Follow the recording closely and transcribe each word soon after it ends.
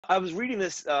I was reading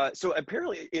this. So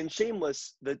apparently, in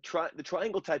Shameless, the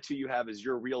triangle tattoo you have is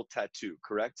your real tattoo,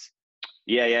 correct?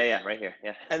 Yeah, right here.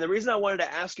 Yeah. And the reason I wanted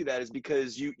to ask you that is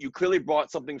because you clearly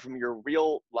brought something from your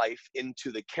real life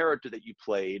into the character that you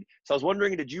played. So I was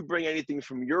wondering, did you bring anything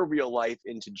from your real life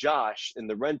into Josh in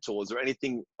the rental? Is there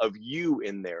anything of you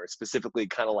in there specifically,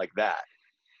 kind of like that?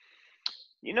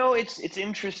 It's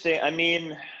interesting. I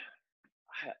mean,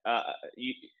 uh,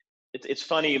 you, it's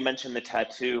funny you mentioned the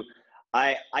tattoo.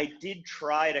 I did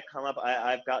try to come up.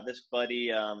 I've got this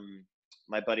buddy,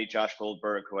 my buddy Josh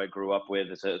Goldberg, who I grew up with,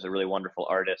 is a really wonderful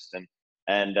artist,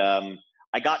 and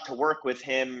I got to work with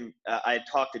him. I had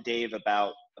talked to Dave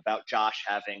about Josh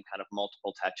having kind of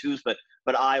multiple tattoos, but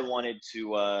I wanted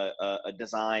to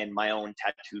design my own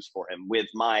tattoos for him with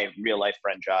my real life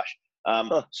friend Josh.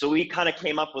 Huh. So we kind of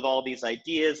came up with all these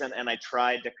ideas, and I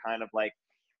tried to kind of like,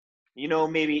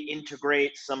 maybe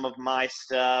integrate some of my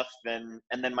stuff and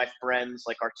then my friends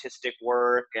like artistic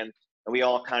work, and we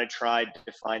all kind of tried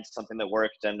to find something that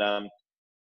worked, and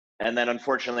then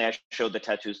unfortunately I showed the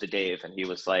tattoos to Dave, and he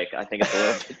was like, I think it's a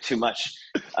little bit too much.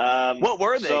 What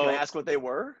were they? Can I So ask what they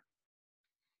were?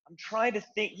 I'm trying to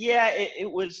think. Yeah, it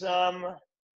was there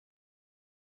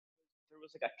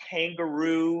was like a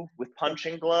kangaroo with Huh.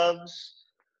 punching gloves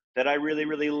that I really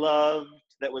really loved,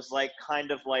 that was like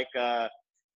kind of like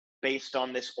based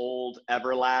on this old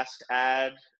Everlast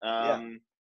ad. Yeah.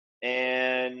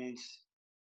 And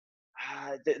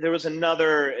there was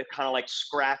another kind of like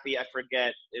Scrappy. I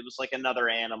forget. It was like another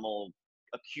animal,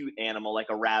 a cute animal, like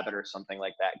a rabbit or something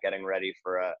like that, getting ready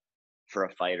for a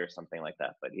fight or something like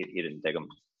that. But he didn't dig them.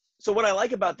 So what I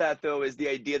like about that though is the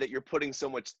idea that you're putting so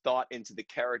much thought into the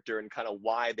character and kind of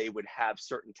why they would have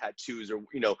certain tattoos, or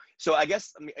so I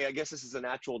guess this is a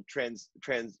natural trans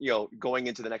going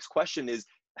into the next question is,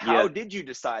 how Yeah. did you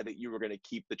decide that you were going to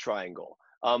keep the triangle?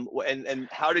 And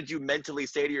how did you mentally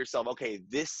say to yourself, okay,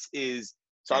 this is,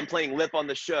 so I'm playing Lip on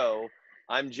the show,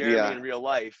 I'm Jeremy Yeah. in real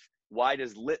life, why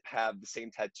does Lip have the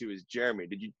same tattoo as Jeremy?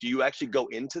 Do you actually go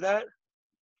into that?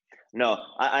 No,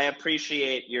 I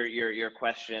appreciate your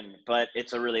question, but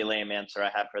it's a really lame answer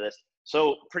I have for this.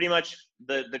 So pretty much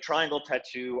the triangle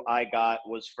tattoo I got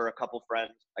was for a couple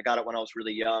friends. I got it when I was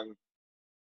really young.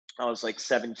 I was like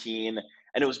 17,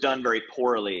 and it was done very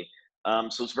poorly.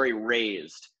 So it's very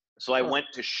raised. So I Huh. went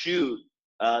to shoot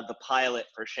the pilot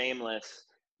for Shameless,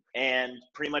 and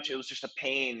pretty much it was just a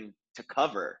pain to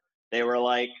cover. They were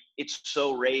like, it's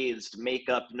so raised,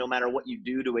 makeup, no matter what you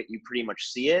do to it, you pretty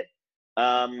much see it.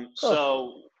 Huh.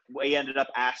 So we ended up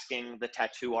asking the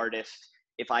tattoo artist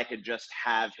if I could just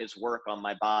have his work on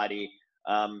my body.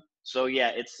 So yeah,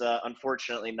 it's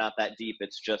unfortunately not that deep.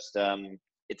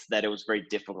 It's that it was very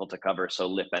difficult to cover. So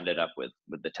Lip ended up with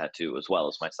the tattoo as well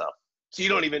as myself. So you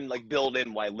don't even like build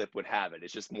in why Lip would have it.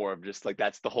 It's just more of just like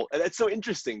that's the whole. That's so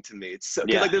interesting to me. It's so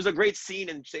because like Yeah, there's a great scene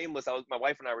in Shameless. My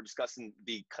wife and I were discussing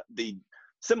the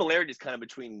similarities kind of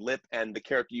between Lip and the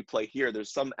character you play here.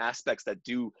 There's some aspects that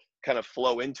do kind of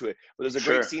flow into it, but there's a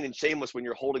great sure, scene in Shameless when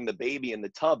you're holding the baby in the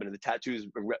tub and the tattoo is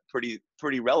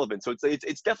pretty relevant. So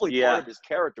it's definitely part yeah. of his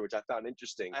character, which I found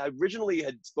interesting. I originally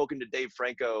had spoken to Dave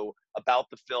Franco about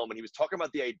the film, and he was talking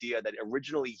about the idea that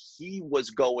originally he was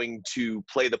going to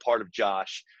play the part of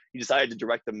Josh. He decided to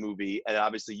direct the movie, and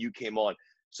obviously you came on.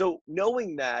 So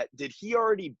knowing that, did he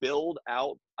already build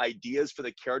out ideas for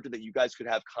the character that you guys could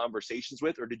have conversations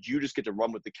with, or did you just get to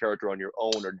run with the character on your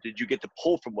own, or did you get to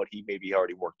pull from what he maybe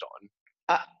already worked on?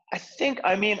 I, I think.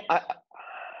 I mean,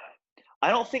 I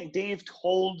don't think Dave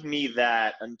told me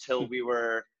that until we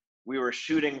were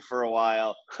shooting for a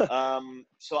while.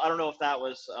 So I don't know if that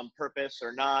was on purpose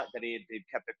or not, that he'd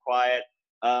kept it quiet.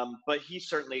 But he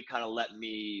certainly kind of let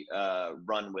me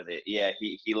run with it. Yeah,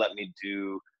 he let me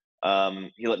do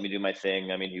my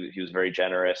thing. I mean, he was very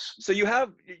generous. So you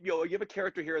have a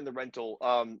character here in the rental.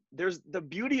 There's the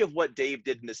beauty of what Dave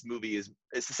did in this movie is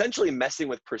essentially messing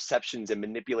with perceptions and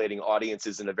manipulating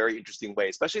audiences in a very interesting way,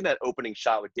 especially in that opening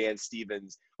shot with Dan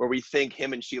Stevens, where we think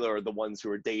him and Sheila are the ones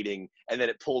who are dating, and then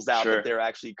it pulls out that Sure. they're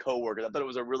actually coworkers. I thought it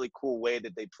was a really cool way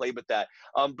that they played with that.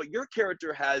 But your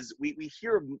character we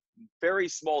hear very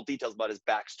small details about his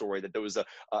backstory, that there was a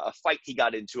fight he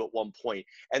got into at one point,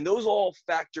 and those all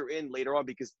factor in later on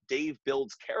because Dave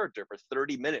builds character for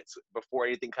 30 minutes before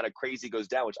anything kind of crazy goes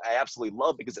down, which I absolutely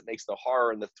love because it makes the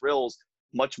horror and the thrills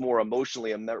much more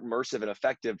emotionally immersive and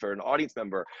effective for an audience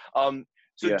member.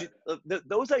 So Yeah.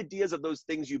 those ideas of those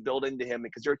things you build into him,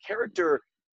 because your character,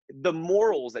 the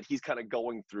morals that he's kind of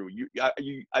going through,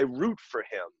 I root for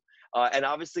him. And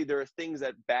obviously there are things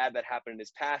that bad that happen in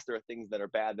his past. There are things that are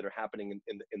bad that are happening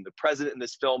in the present in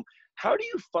this film. How do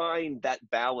you find that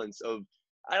balance of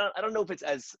I don't know if it's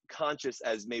as conscious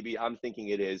as maybe I'm thinking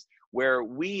it is, where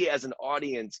we as an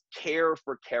audience care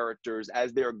for characters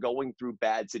as they're going through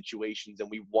bad situations and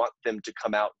we want them to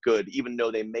come out good, even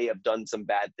though they may have done some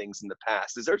bad things in the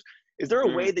past. Is there a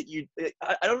way Mm. that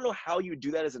I don't know how you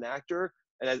do that as an actor,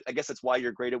 and I guess that's why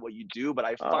you're great at what you do, but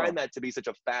I Oh. find that to be such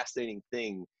a fascinating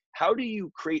thing. How do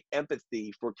you create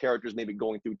empathy for characters maybe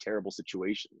going through terrible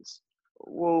situations?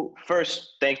 Well,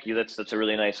 first, thank you. That's a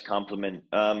really nice compliment.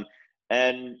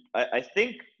 And I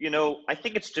think, I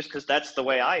think it's just because that's the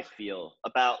way I feel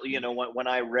about, when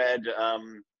I read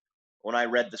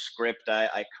the script,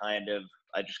 I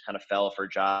just kind of fell for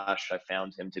Josh. I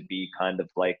found him to be kind of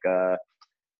like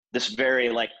this very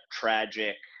like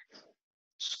tragic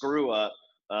screw up.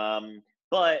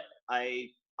 But I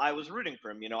was rooting for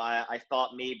him. I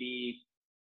thought maybe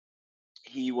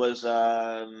he was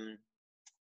um,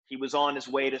 he was on his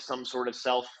way to some sort of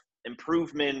self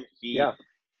improvement. Yeah.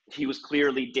 He was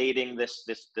clearly dating this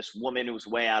woman who was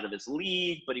way out of his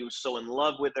league, but he was so in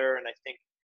love with her, and I think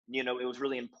it was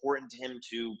really important to him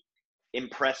to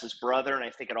impress his brother, and I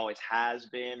think it always has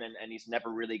been, and he's never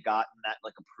really gotten that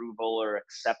like approval or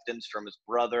acceptance from his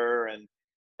brother, and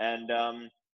and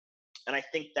I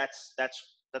think that's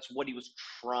what he was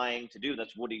trying to do.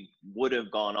 That's what he would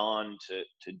have gone on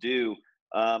to do.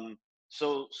 Um,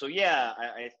 so yeah,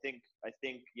 I think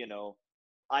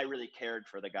I really cared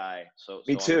for the guy. So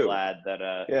Me so I'm too. glad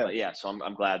that Yeah. yeah. So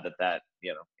I'm glad that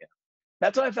yeah.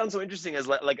 That's what I found so interesting is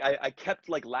like I kept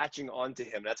like latching onto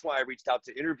him. That's why I reached out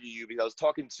to interview you, because I was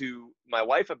talking to my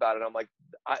wife about it. I'm like,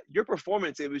 your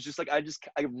performance, it was just like, I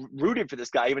rooted for this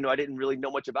guy, even though I didn't really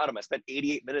know much about him. I spent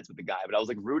 88 minutes with the guy, but I was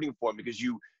like rooting for him because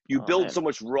you Oh build man. so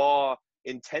much raw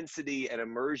intensity and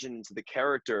immersion into the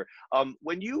character.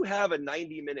 When you have a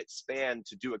 90-minute span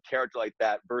to do a character like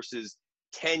that versus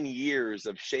 10 years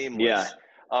of Yeah. Shameless,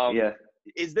 um, Yeah.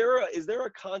 is there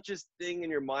a conscious thing in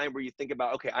your mind where you think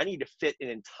about, okay, I need to fit an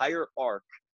entire arc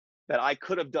that I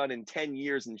could have done in 10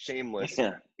 years in Shameless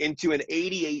Yeah. into an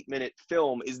 88-minute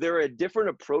film? Is there a different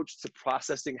approach to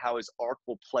processing how his arc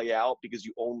will play out because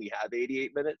you only have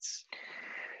 88 minutes?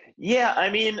 Yeah, I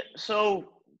mean,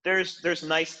 so there's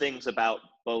nice things about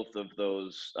both of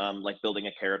those, like building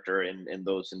a character in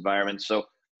those environments. So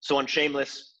on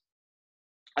Shameless,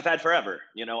 I've had forever.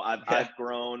 Yeah. I've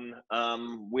grown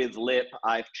with Lip.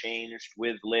 I've changed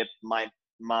with Lip.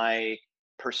 My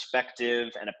perspective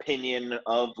and opinion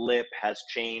of Lip has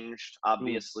changed Mm,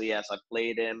 obviously as I've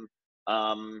played him.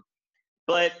 Um,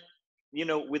 but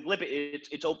with Lip,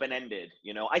 it's open ended.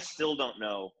 I still don't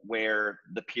know where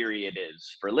the period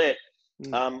is for Lip,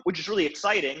 mm. which is really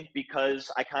exciting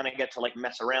because I kind of get to like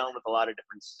mess around with a lot of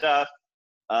different stuff,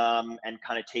 and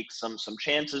kind of take some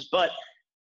chances. But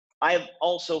I've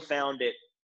also found it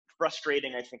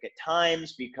frustrating, I think, at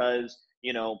times because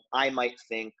I might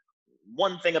think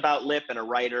one thing about Lip and a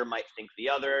writer might think the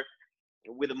other.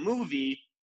 With a movie,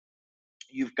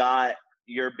 you've got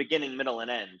your beginning, middle,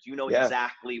 and end. You know Yeah.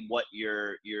 exactly what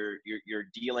you're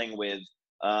dealing with.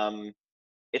 Um,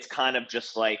 it's kind of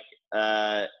just like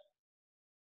uh,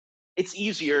 it's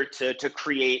easier to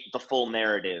create the full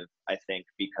narrative, I think,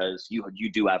 because you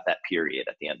do have that period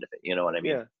at the end of it. You know what I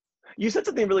mean? Yeah. You said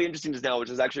something really interesting just now, which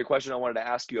is actually a question I wanted to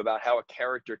ask you about how a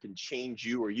character can change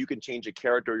you, or you can change a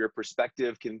character. Your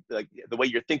perspective can, like, the way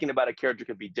you're thinking about a character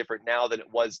could be different now than it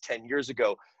was 10 years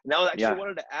ago. Now, I actually Yeah.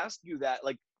 wanted to ask you that,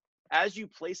 like, as you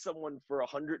play someone for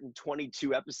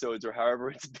 122 episodes or however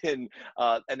it's been,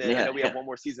 and then I Yeah. know we have Yeah. one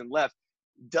more season left.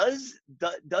 Does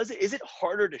it, is it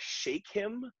harder to shake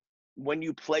him when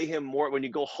you play him more when you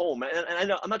go home? And I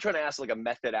know I'm not trying to ask like a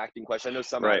method acting question. I know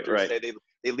some Right. actors Right. say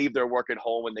they leave their work at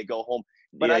home when they go home,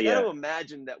 but Yeah. I got Yeah. to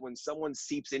imagine that when someone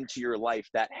seeps into your life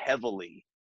that heavily,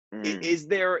 Mm. is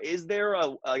there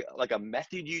a like a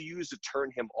method you use to turn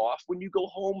him off when you go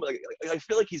home? Like, I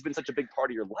feel like he's been such a big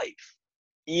part of your life.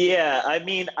 Yeah, I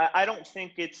mean, I don't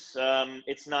think it's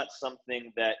not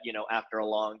something that, after a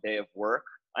long day of work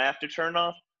I have to turn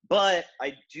off. But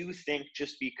I do think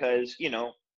just because,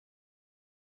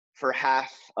 for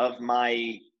half of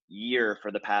my year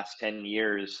for the past 10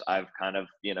 years, I've kind of,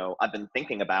 I've been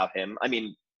thinking about him. I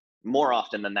mean, more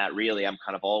often than that, really, I'm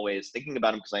kind of always thinking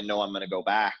about him because I know I'm going to go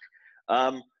back.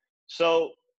 Um,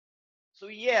 so, so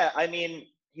yeah, I mean,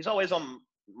 he's always on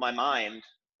my mind.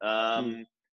 Mm, Um,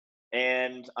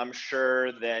 and I'm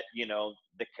sure that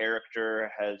the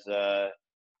character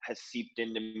has seeped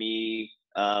into me,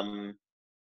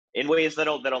 in ways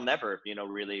that'll never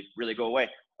really go away.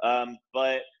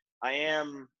 But I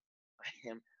am I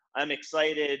am I'm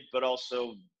excited, but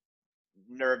also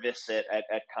nervous at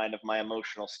kind of my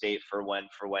emotional state for when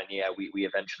yeah we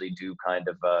eventually do kind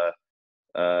of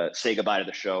say goodbye to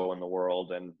the show and the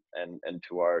world and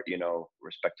to our,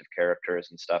 respective characters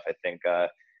and stuff. I think,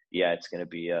 yeah, it's gonna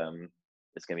be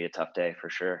a tough day for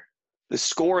sure. The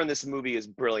score in this movie is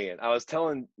brilliant. I was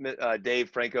telling Dave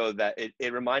Franco that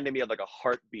it reminded me of like a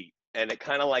heartbeat. And it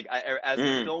kind of like, as the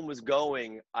Mm. film was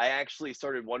going, I actually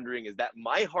started wondering, is that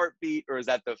my heartbeat or is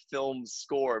that the film's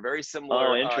score? Very Oh,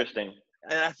 similar. interesting.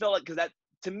 And I felt like, because that,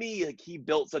 to me, like, he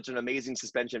built such an amazing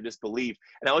suspension of disbelief.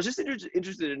 And I was just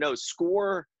interested to know,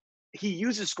 score, he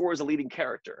uses score as a leading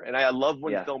character. And I love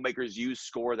when Yeah. filmmakers use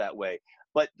score that way.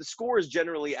 But the score is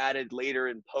generally added later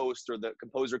in post, or the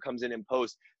composer comes in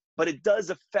post, but it does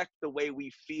affect the way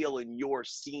we feel in your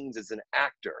scenes as an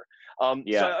actor. So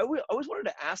Yeah. I always wanted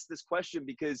to ask this question,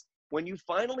 because when you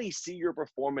finally see your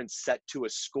performance set to a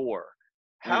score,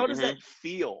 how does that Mm-hmm.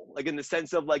 feel? Like, in the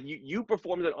sense of, like, you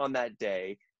performed it on that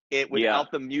day, it Yeah.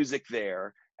 without the music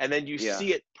there, and then you Yeah.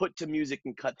 see it put to music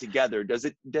and cut together. Does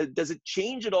it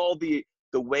change at all the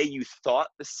way you thought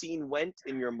the scene went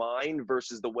in your mind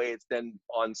versus the way it's then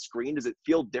on screen? Does it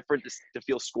feel different to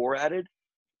feel score added?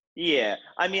 Yeah.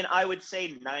 I mean, I would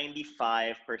say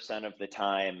 95% of the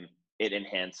time it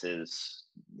enhances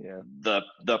Yeah.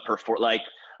 the perform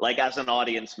like as an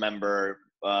audience member,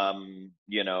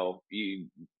 you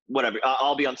whatever.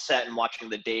 I'll be on set and watching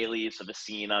the dailies of a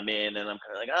scene I'm in, and I'm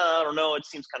kind of like, oh, I don't know, it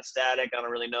seems kind of static. I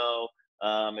don't really know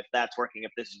if that's working,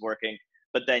 if this is working.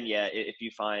 But then, yeah, if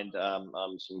you find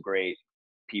some great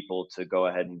people to go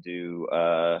ahead and do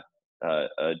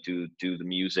the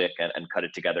music and cut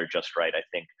it together just right, I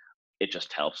think it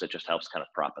just helps. It just helps kind of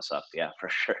prop us up. Yeah, for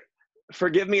sure.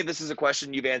 Forgive me if this is a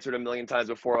question you've answered a million times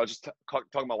before. I'll just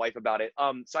talk to my wife about it.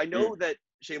 So I Mm, know that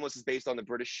Shameless is based on the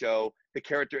British show. The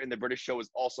character in the British show is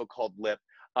also called Lip.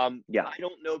 yeah. I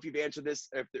don't know if you've answered this,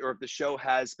 or if the show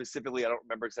has specifically. I don't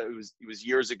remember, because it was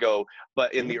years ago.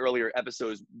 But in the Hmm. earlier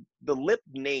episodes, the Lip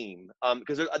name,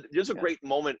 because there's a Yeah. great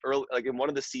moment early, like in one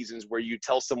of the seasons, where you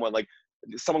tell someone, like,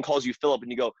 someone calls you Philip,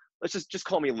 and you go, let's just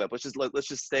call me Lip. Let's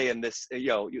just stay in this, in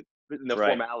the Right.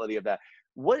 formality of that.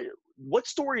 What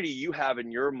story do you have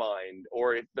in your mind,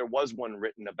 or if there was one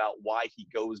written, about why he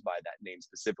goes by that name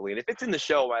specifically? And if it's in the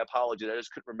show, my apologies, I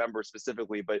just couldn't remember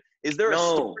specifically. But is there a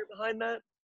story No. behind that?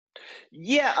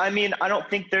 Yeah, I mean, I don't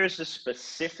think there's a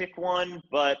specific one,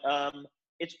 but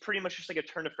it's pretty much just like a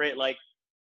turn of phrase, like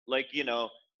like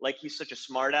he's such a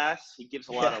smart ass. He gives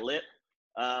a lot Yeah. of lip.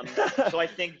 So I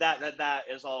think that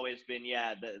has always been,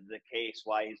 yeah, the case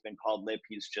why he's been called Lip.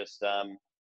 He's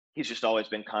just always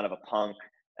been kind of a punk,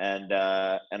 and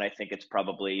I think it's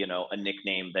probably a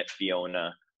nickname that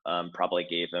Fiona probably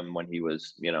gave him when he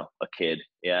was a kid.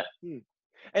 Yeah. Hmm.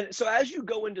 And so, as you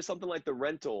go into something like The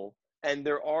Rental, and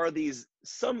there are these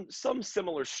some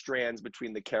similar strands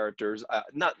between the characters,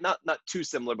 not too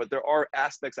similar, but there are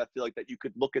aspects, I feel like, that you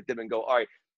could look at them and go, all right,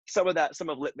 some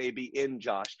of Lit may be in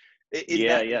Josh. Is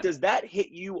Yeah. that, Yeah. does that hit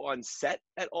you on set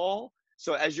at all?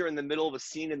 So as you're in the middle of a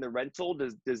scene in The Rental,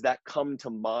 does that come to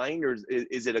mind, or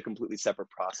is it a completely separate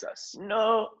process?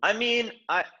 No, I mean,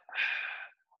 I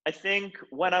think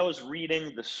when I was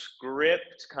reading the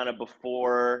script kind of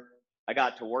before I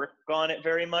got to work on it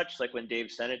very much, like when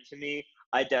Dave sent it to me,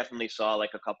 I definitely saw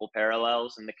like a couple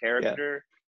parallels in the Yeah. character.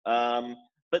 Um,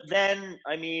 but then,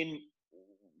 I mean,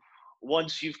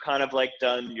 once you've kind of like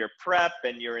done your prep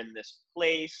and you're in this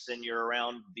place and you're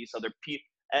around these other people,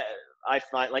 I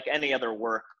find like any other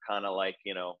work kind of like,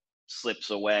 slips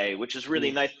away, which is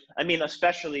really Mm. nice. I mean,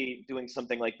 especially doing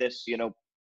something like this, it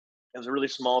was a really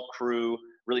small crew,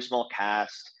 really small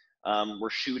cast. We're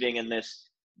shooting in this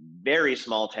very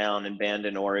small town in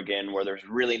Bandon, Oregon, where there's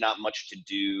really not much to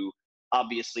do.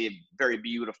 Obviously, very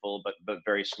beautiful, but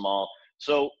very small.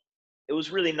 So it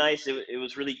was really nice. It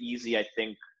was really easy, I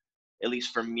think, at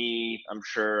least for me. I'm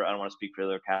sure, I don't want to speak for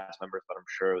other cast members, but I'm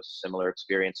sure it was a similar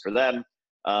experience for them.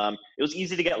 It was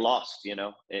easy to get lost,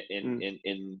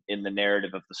 Mm. in the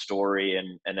narrative of the story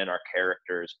and in our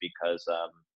characters, because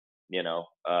you know,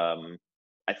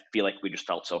 I feel like we just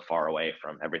felt so far away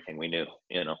from everything we knew.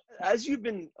 As you've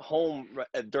been home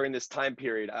during this time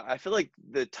period, I feel like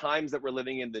the times that we're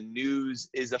living in, the news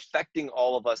is affecting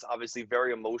all of us, obviously,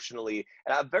 very emotionally.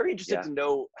 And I'm very interested Yeah. to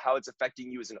know how it's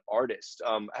affecting you as an artist.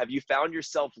 Have you found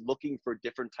yourself looking for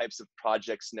different types of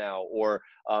projects now, or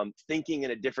thinking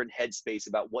in a different headspace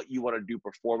about what you want to do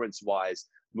performance-wise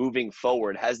moving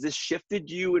forward? Has this shifted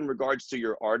you in regards to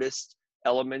your artist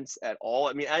elements at all?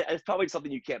 I mean, it's probably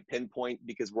something you can't pinpoint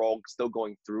because we're all still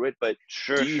going through it, but do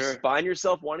Sure, you sure. find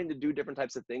yourself wanting to do different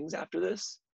types of things after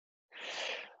this?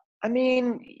 I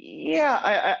mean, yeah,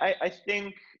 I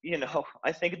think,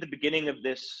 I think at the beginning of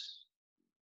this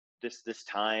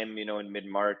time, in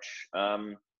mid-March,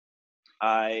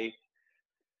 I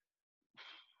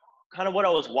kind of what I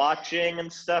was watching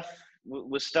and stuff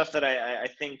was stuff that I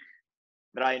think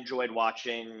that I enjoyed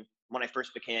watching when I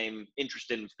first became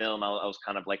interested in film. I was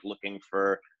kind of like looking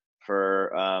for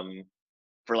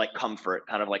like comfort,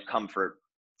 kind of like comfort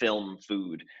film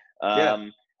food. Yeah.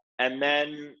 And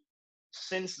then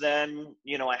since then,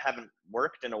 I haven't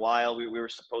worked in a while. We were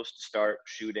supposed to start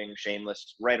shooting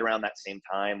Shameless right around that same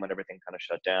time when everything kind of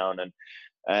shut down,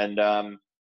 and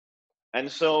and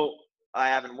so I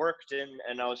haven't worked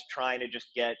and I was trying to just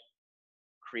get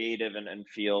creative and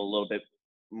feel a little bit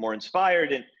more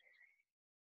inspired.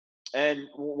 And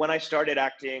when I started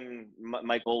acting,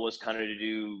 my goal was kind of to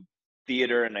do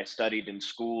theater, and I studied in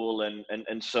school.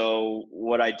 And so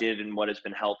what I did and what has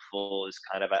been helpful is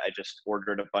kind of, I just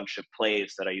ordered a bunch of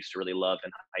plays that I used to really love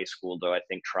in high school, though I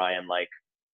think try and like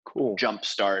Cool.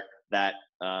 jumpstart that,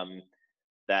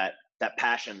 that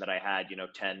passion that I had,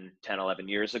 11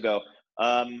 years ago.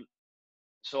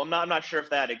 So I'm not sure if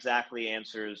that exactly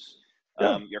answers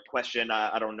Yeah. your question.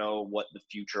 I don't know what the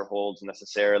future holds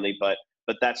necessarily, but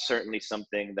that's certainly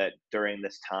something that during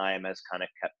this time has kind of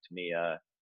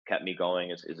kept me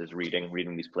going is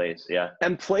reading these plays. Yeah.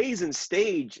 And plays and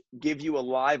stage give you a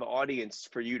live audience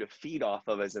for you to feed off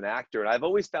of as an actor. And I've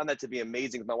always found that to be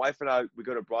amazing. My wife and I, we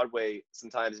go to Broadway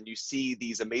sometimes and you see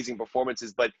these amazing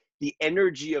performances, but the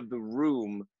energy of the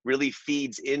room really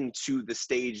feeds into the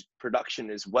stage production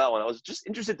as well. And I was just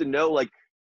interested to know, like,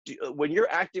 when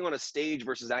you're acting on a stage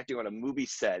versus acting on a movie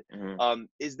set, Mm-hmm.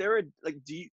 is there a, like,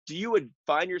 do you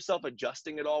find yourself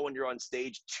adjusting at all when you're on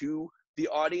stage to the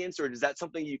audience, or is that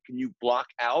something you block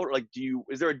out? Or like,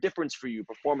 is there a difference for you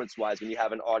performance wise when you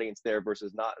have an audience there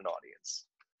versus not an audience?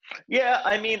 Yeah,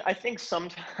 I mean, I think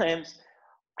sometimes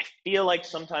I feel like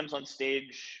sometimes on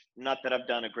stage, not that I've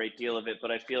done a great deal of it,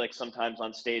 but I feel like sometimes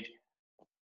on stage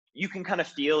you can kind of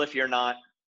feel if you're not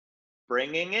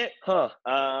bringing it. Huh.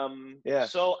 Yeah.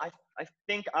 So I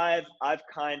think I've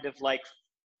kind of like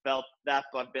felt that,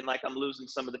 but I've been like, I'm losing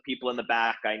some of the people in the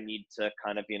back. I need to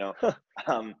kind of,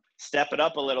 Huh. step it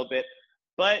up a little bit.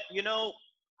 But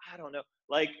I don't know.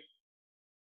 Like,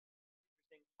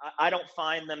 I don't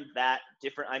find them that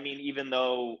different. I mean, even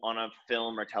though on a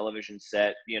film or television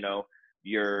set,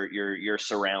 you're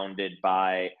surrounded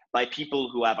by people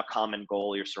who have a common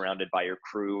goal. You're surrounded by your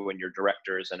crew and your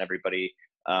directors and everybody.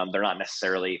 They're not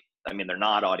necessarily. I mean, they're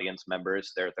not audience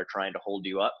members. They're trying to hold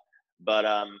you up. But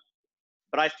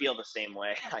I feel the same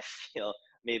way. I feel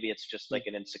maybe it's just like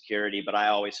an insecurity, but I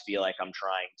always feel like I'm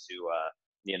trying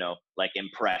to, like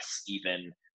impress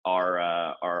even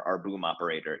our boom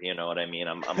operator. You know what I mean?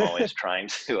 I'm always trying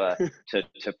to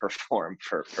perform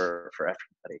for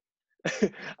everybody.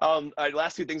 All right,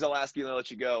 last two things I'll ask you and I'll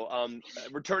let you go.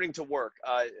 Returning to work,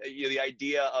 the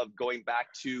idea of going back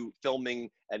to filming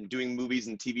and doing movies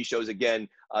and TV shows again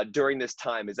during this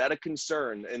time, is that a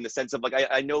concern in the sense of, like,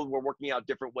 I know we're working out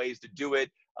different ways to do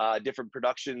it, different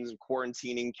productions,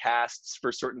 quarantining casts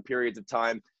for certain periods of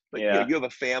time, but Yeah. you have a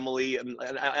family, and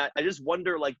I just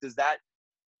wonder, like, is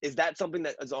that something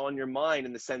that is on your mind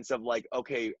in the sense of, like,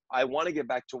 okay, I want to get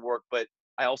back to work, but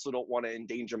I also don't want to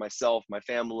endanger myself, my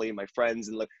family, my friends,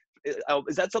 and like,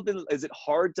 is that something? Is it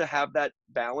hard to have that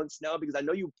balance now? Because I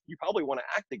know you probably want to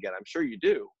act again. I'm sure you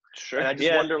do, Sure. and I just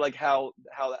Yeah. wonder, like, how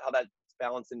that's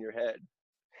balanced in your head.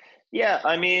 Yeah.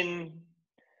 I mean,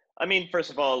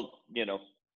 first of all,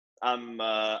 I'm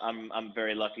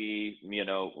very lucky,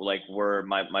 like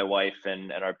my wife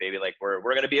and our baby, like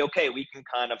we're gonna be okay. We can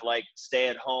kind of like stay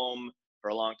at home for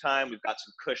a long time. We've got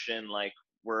some cushion, like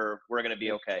we're gonna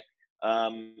be okay.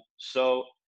 So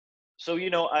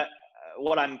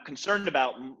what I'm concerned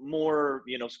about more,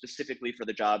 specifically for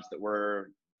the jobs that we're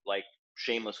like,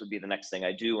 Shameless would be the next thing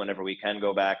I do whenever we can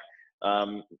go back.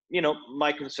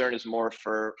 My concern is more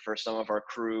for some of our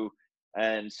crew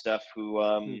and stuff who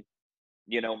Mm.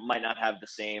 might not have the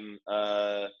same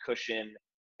cushion,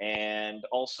 and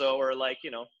also are like,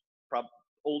 prob-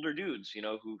 older dudes,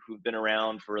 who've been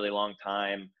around for a really long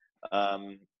time.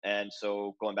 And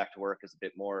so going back to work is a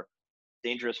bit more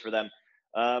dangerous for them.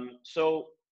 So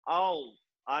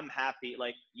I'm happy.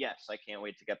 Like, yes, I can't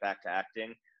wait to get back to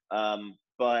acting.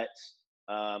 But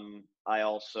I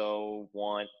also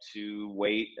want to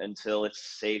wait until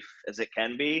it's safe as it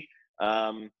can be.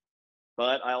 Um,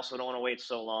 but I also don't want to wait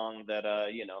so long that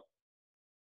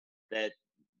that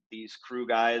these crew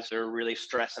guys are really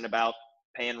stressing about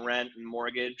paying rent and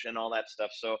mortgage and all that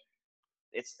stuff. So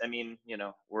I mean,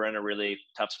 we're in a really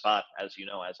tough spot, as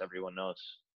everyone knows.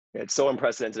 It's so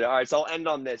unprecedented. All right, so I'll end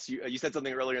on this. You said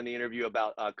something earlier in the interview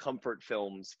about comfort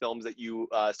films that you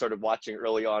started watching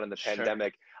early on in the Sure.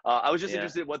 pandemic. I was just Yeah.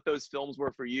 interested in what those films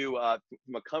were for you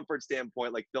from a comfort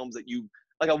standpoint, like films that you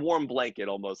like a warm blanket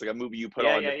almost, like a movie you put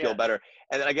Yeah, on to yeah, feel yeah. better.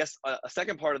 And then I guess a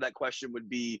second part of that question would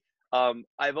be, you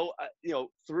know,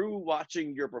 through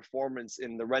watching your performance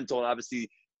in The Rental and obviously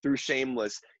through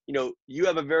Shameless, you know, you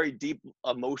have a very deep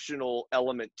emotional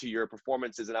element to your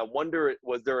performances. And I wonder,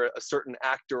 was there a certain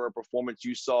actor or performance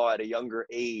you saw at a younger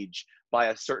age by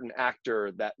a certain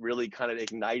actor that really kind of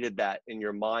ignited that in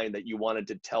your mind, that you wanted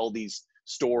to tell these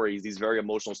stories, these very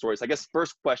emotional stories? I guess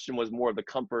first question was more of the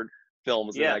comfort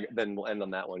films, and Yeah. then we'll end on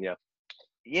that one. Yeah.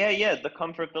 Yeah, yeah, the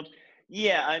comfort films.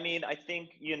 Yeah, I mean, I think,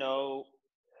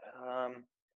 um,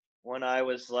 when I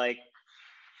was like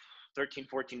 13,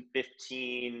 14,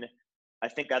 15, I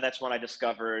think that's when I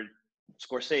discovered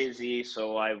Scorsese.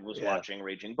 So I was Yeah. watching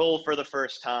Raging Bull for the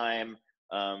first time,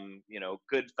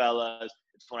 Goodfellas.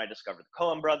 It's when I discovered the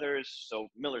Coen brothers. So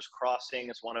Miller's Crossing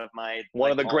is one of my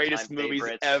One like of the all-time greatest movies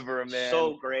favorites. ever, man.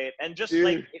 So great. And just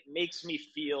like Dude. it makes me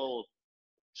feel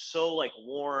so like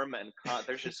warm and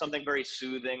there's just something very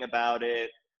soothing about it.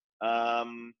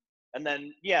 Um, and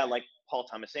then yeah, like Paul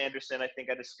Thomas Anderson, I think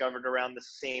I discovered around the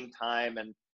same time,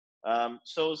 and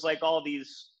so it was like all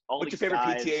What's your these favorite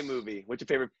PTA guys. movie? What's your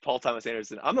favorite Paul Thomas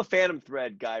Anderson? I'm a Phantom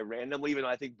Thread guy randomly, even though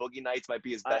I think Boogie Nights might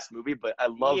be his I best movie, but I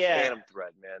love Yeah, Phantom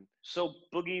Thread, man. so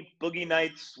Boogie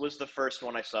Nights was the first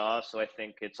one I saw, so I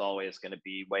think it's always going to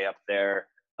be way up there.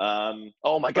 Um,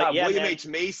 Oh my but God, yeah, William man, H.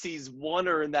 Macy's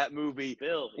Wonder in that movie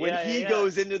Bill, when yeah, yeah, he yeah,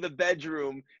 goes into the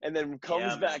bedroom and then yeah, comes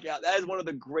man, back out. That is one of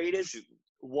the greatest shoot,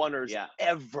 Wonders yeah.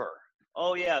 ever,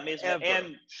 Oh yeah, amazing. ever.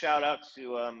 And shout out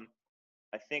to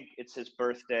I think it's his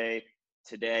birthday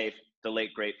today, the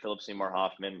late great Philip Seymour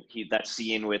Hoffman. That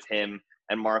scene with him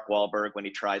and Mark Wahlberg when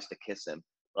he tries to kiss him.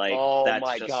 Like Oh that's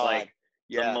my just like God.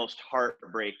 the Yeah. most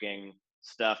heartbreaking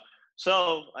stuff.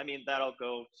 So, I mean, that'll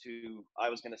go to I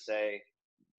was going to say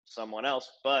someone else,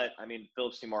 but I mean,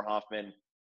 Philip Seymour Hoffman,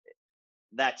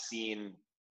 that scene,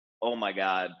 oh my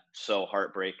God, so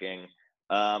heartbreaking.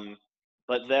 Um,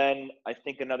 but then I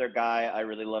think another guy I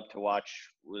really love to watch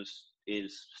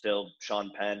is still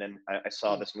Sean Penn, and I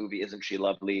saw Mm. this movie, Isn't She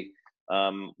Lovely,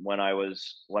 when I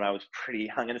was pretty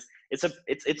young, and it's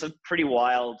a pretty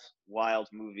wild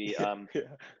movie. Yeah.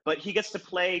 But he gets to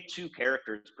play two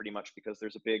characters pretty much because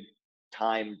there's a big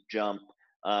time jump.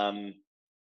 Um,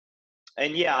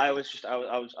 and yeah, I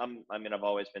mean, I've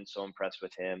always been so impressed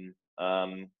with him.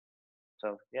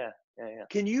 So yeah, yeah, yeah.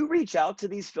 Can you reach out to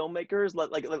these filmmakers,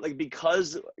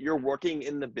 because you're working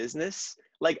in the business?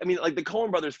 Like, I mean, like the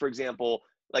Coen brothers, for example,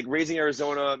 like Raising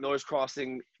Arizona, Miller's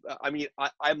Crossing. I mean,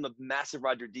 I'm a massive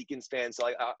Roger Deakins fan,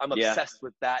 so I'm Yeah. obsessed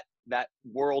with that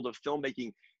world of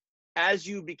filmmaking. As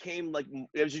you became like,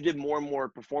 as you did more and more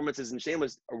performances in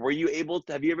Shameless, were you able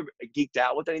to, have you ever geeked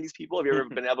out with any of these people? Have you ever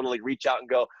been able to like reach out and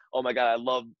go, oh my God, I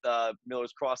love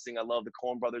Miller's Crossing, I love the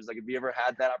Coen brothers? Like, have you ever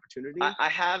had that opportunity? I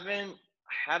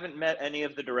haven't met any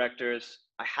of the directors.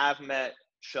 I have met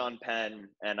Sean Penn,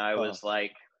 and I Uh, was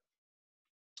like,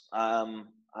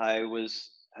 I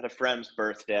was at a friend's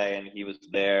birthday, and he was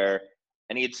there,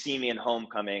 and he had seen me in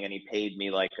Homecoming, and he paid me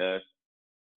like a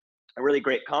really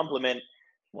great compliment.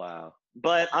 wow.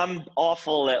 But I'm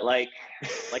awful at like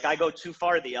I go too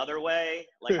far the other way.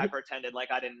 Like I pretended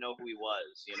like I didn't know who he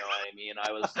was. You know what I mean?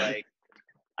 I was like,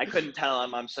 I couldn't tell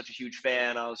him I'm such a huge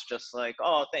fan. I was just like,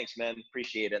 oh, thanks, man,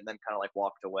 appreciate it, and then kind of like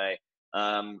walked away.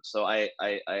 So I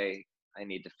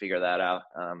need to figure that out.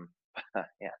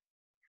 Yeah.